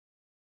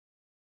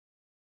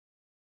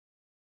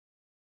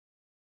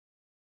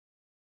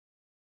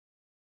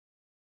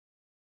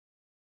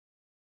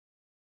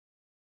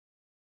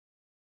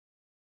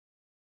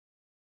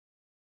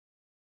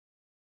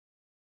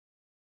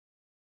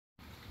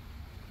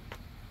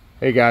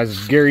Hey guys,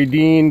 it's Garry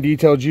Dean,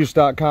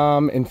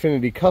 DetailJuice.com,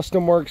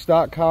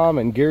 InfinityCustomWorks.com,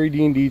 and Garry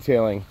Dean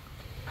Detailing.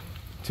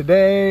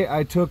 Today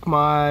I took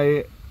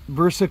my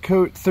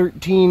Versacoat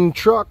 13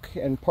 truck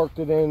and parked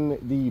it in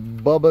the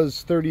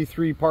Bubba's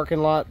 33 parking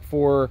lot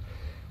for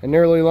an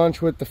early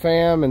lunch with the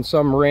fam, and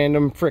some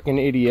random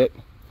frickin' idiot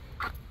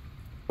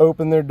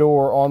opened their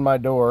door on my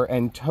door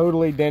and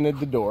totally dented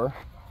the door.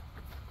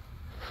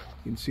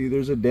 You can see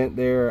there's a dent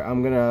there.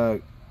 I'm gonna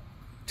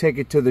take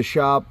it to the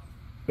shop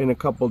in a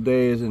couple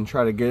days and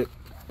try to get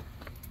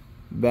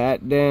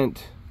that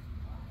dent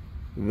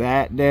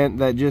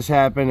that just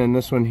happened, and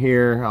this one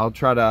here. I'll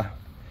try to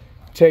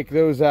take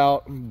those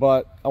out,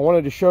 but I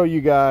wanted to show you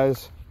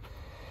guys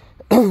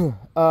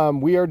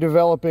we are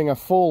developing a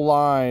full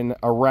line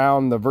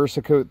around the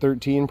Versacoat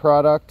 13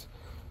 product,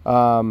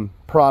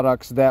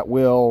 products that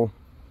will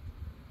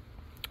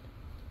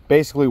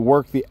basically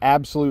work the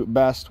absolute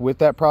best with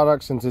that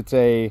product, since it's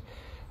a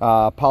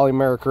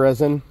polymeric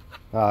resin.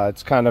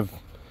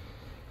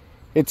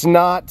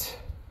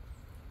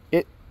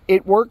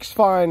 It works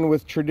fine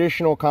with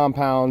traditional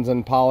compounds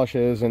and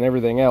polishes and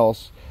everything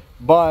else,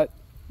 but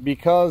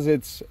because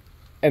it's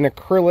an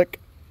acrylic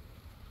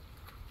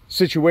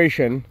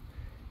situation,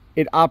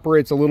 it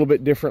operates a little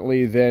bit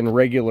differently than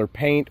regular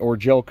paint or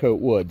gel coat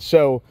would.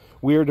 So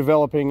we are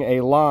developing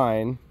a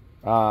line.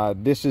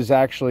 This is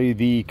actually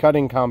the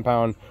cutting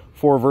compound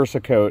for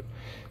Versacoat.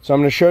 So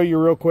I'm going to show you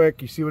real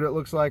quick. You see what it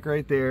looks like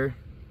right there.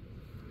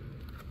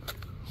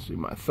 See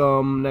my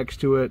thumb next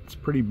to it. It's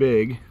pretty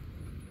big.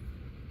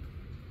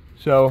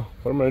 So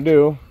what I'm going to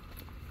do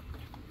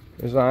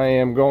is I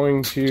am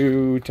going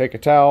to take a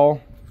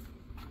towel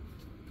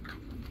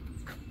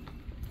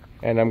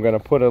and I'm going to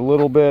put a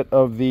little bit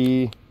of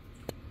the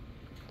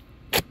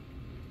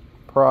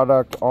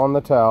product on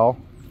the towel.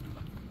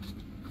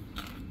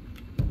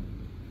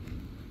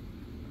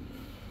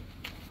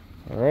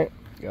 Alright,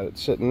 got it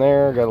sitting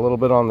there, got a little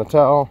bit on the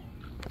towel.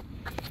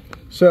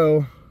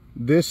 So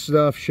this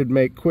stuff should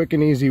make quick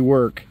and easy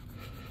work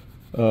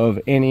of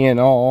any and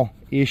all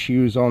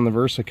issues on the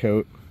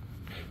Versacoat.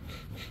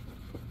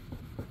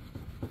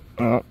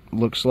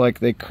 Looks like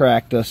they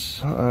cracked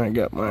us. I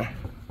got my...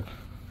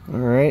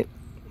 Alright,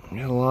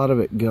 got a lot of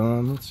it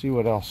gone. Let's see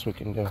what else we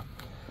can do.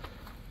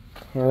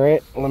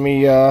 Alright, let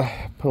me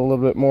put a little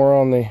bit more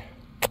on the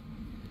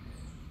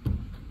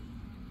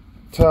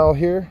towel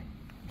here.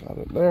 Got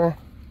it there.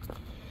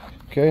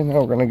 Okay,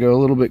 now we're going to go a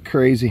little bit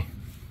crazy.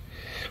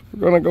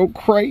 We're going to go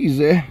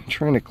crazy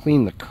trying to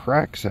clean the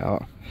cracks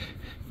out.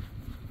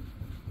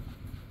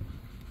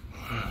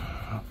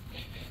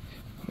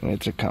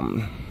 It's a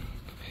coming.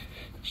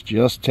 It's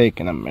just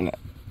taking a minute.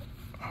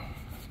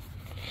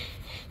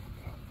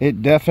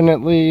 It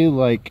definitely,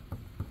 like,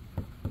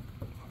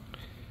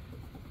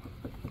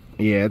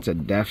 yeah, it's a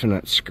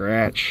definite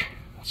scratch.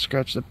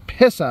 Scratched the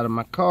piss out of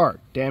my car,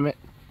 damn it.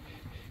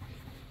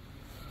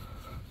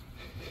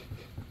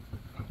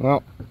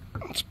 Well,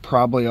 that's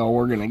probably all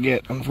we're gonna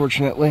get,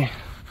 unfortunately.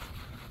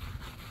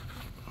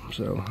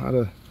 So out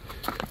of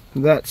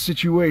that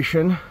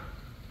situation,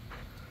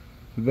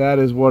 that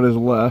is what is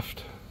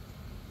left.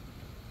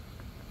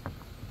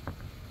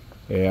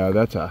 Yeah,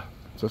 that's a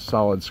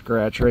solid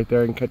scratch right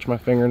there. I can catch my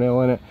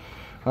fingernail in it,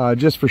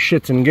 just for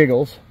shits and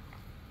giggles.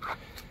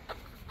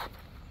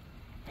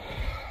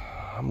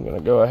 I'm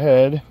gonna go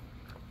ahead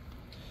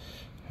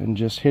and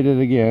just hit it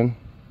again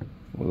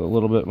with a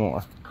little bit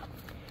more.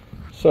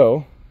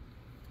 So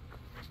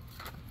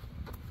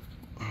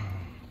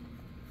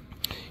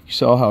you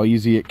saw how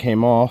easy it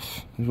came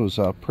off. It was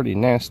a pretty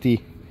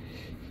nasty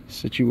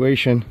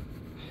situation.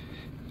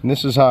 And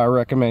this is how I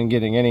recommend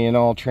getting any and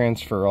all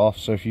transfer off.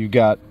 So if you've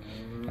got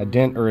a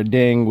dent or a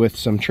ding with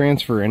some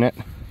transfer in it,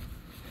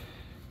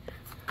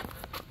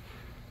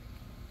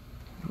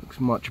 looks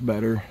much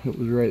better. It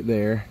was right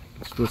there.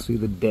 You can still see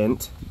the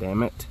dent,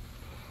 damn it.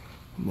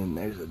 And then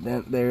there's a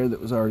dent there that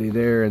was already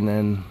there, and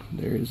then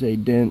there's a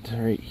dent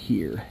right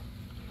here.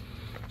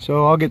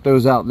 So I'll get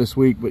those out this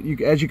week, but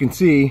as you can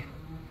see,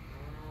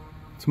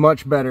 it's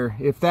much better.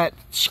 If that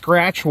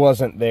scratch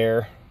wasn't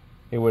there,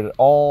 it would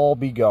all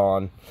be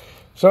gone.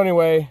 So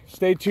anyway,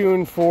 stay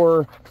tuned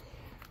for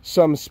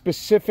some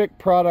specific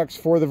products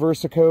for the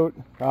Versacoat,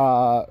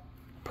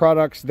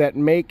 products that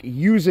make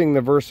using the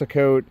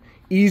Versacoat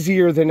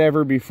easier than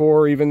ever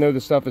before, even though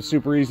the stuff is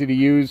super easy to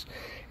use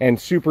and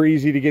super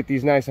easy to get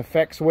these nice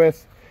effects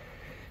with.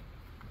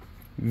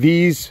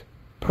 These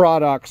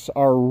products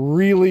are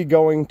really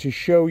going to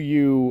show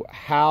you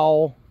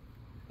how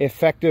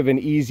effective and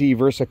easy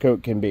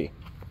Versacoat can be.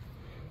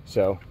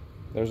 So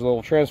there's a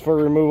little transfer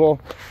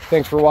removal.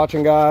 Thanks for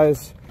watching,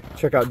 guys.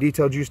 Check out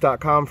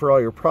DetailJuice.com for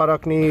all your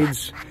product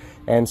needs,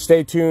 and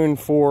stay tuned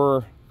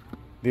for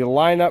the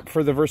lineup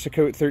for the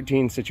Versacoat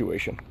 13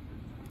 situation.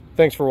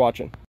 Thanks for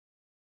watching.